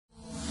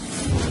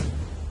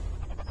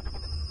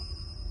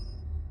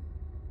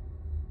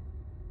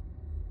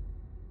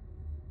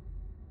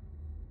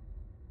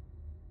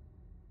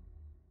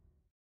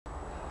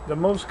The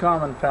most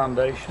common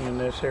foundation in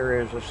this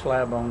area is a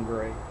slab on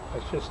grade.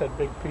 That's just that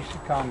big piece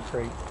of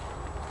concrete.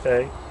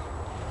 Okay.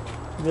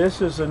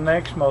 This is the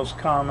next most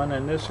common,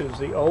 and this is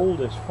the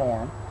oldest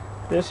form.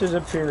 This is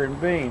a pier and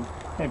beam.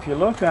 If you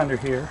look under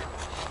here,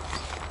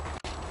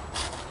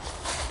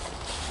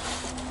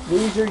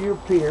 these are your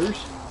piers,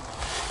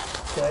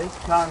 okay,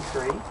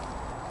 concrete.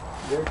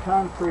 They're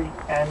concrete,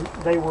 and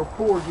they were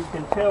poured. You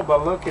can tell by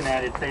looking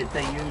at it that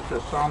they used a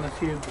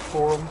sonotube to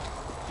pour them.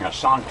 Now,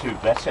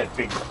 sonotube, that's that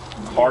big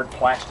hard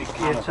plastic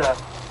kind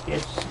of...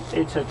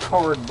 It's a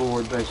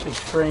cardboard that's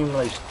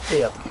extremely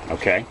stiff.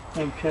 Okay.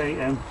 Okay,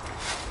 and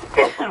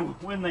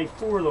when they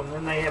pour them,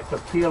 then they have to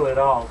peel it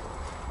off.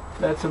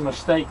 That's a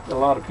mistake a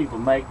lot of people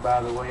make,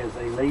 by the way, is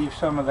they leave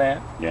some of that.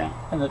 Yeah.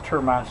 And the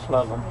termites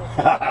love them.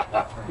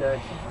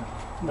 Okay.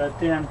 But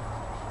then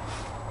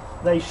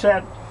they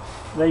set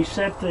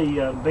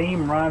the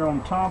beam right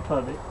on top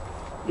of it.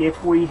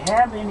 If we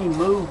have any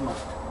movement,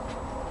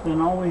 then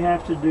all we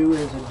have to do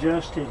is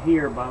adjust it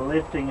here by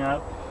lifting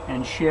up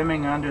and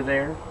shimming under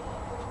there.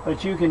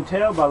 But you can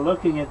tell by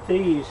looking at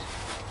these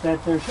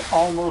that there's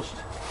almost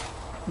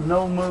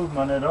no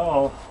movement at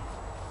all.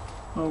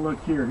 Oh,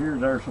 look here,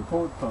 here's our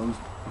support post.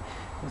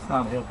 It's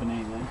not helping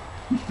anything.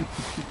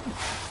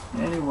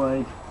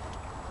 Anyway,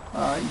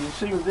 you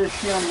see with this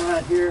shim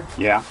right here?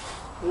 Yeah.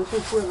 This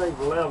is where they've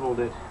leveled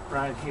it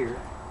right here.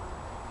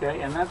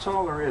 Okay, and that's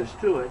all there is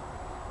to it.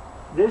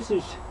 This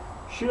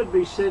should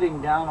be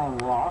sitting down on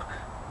rock.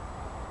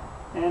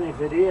 And if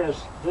it is,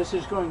 this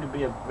is going to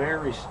be a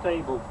very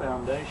stable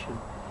foundation.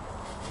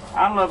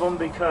 I love them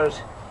because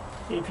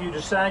if you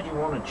decide you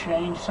want to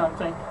change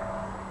something,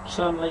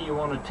 suddenly you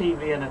want a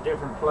TV in a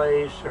different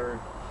place or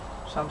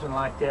something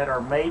like that,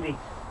 or maybe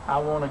I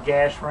want a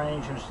gas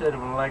range instead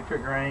of an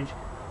electric range,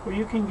 well,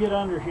 you can get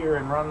under here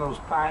and run those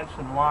pipes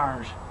and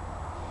wires.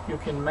 You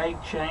can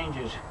make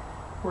changes.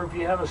 Where if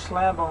you have a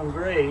slab on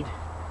grade,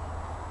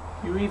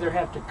 you either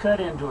have to cut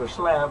into a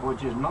slab,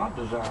 which is not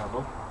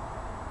desirable,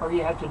 or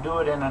you have to do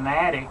it in an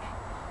attic.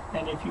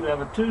 And if you have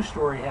a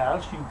two-story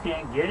house, you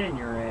can't get in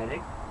your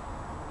attic,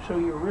 so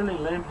you're really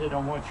limited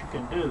on what you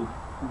can do.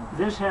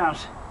 This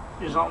house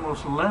is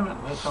almost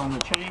limitless on the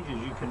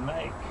changes you can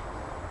make.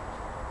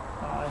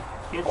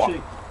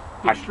 It's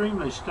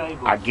extremely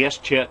stable. I guess,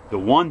 Chet, the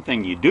one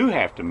thing you do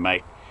have to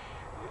make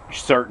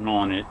certain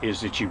on it is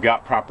that you've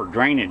got proper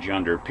drainage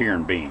under a pier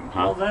and beam,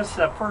 huh? Well, that's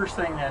the first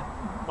thing that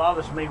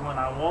bothers me when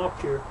I walk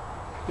here,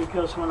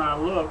 because when I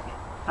look,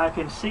 I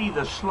can see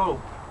the slope.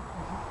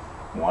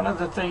 One of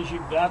the things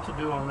you've got to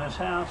do on this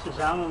house is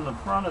out on the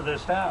front of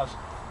this house,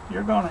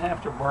 you're going to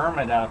have to berm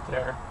it out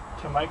there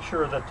to make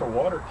sure that the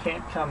water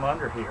can't come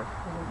under here.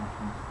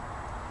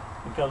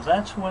 Because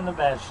that's when the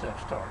bad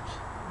stuff starts.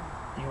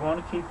 You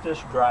want to keep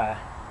this dry.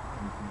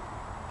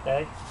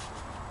 Okay?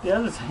 The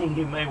other thing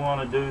you may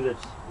want to do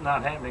that's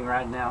not happening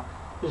right now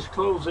is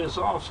close this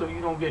off so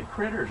you don't get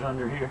critters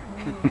under here.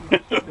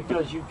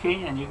 Because you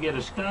get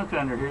a skunk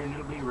under here and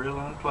it'll be real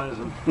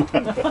unpleasant.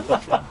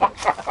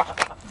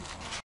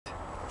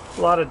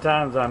 A lot of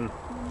times I'm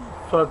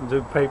flipping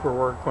through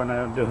paperwork when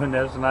I'm doing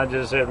this, and I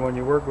just said when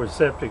you work with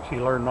septics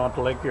you learn not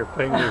to lick your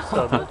fingers.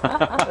 So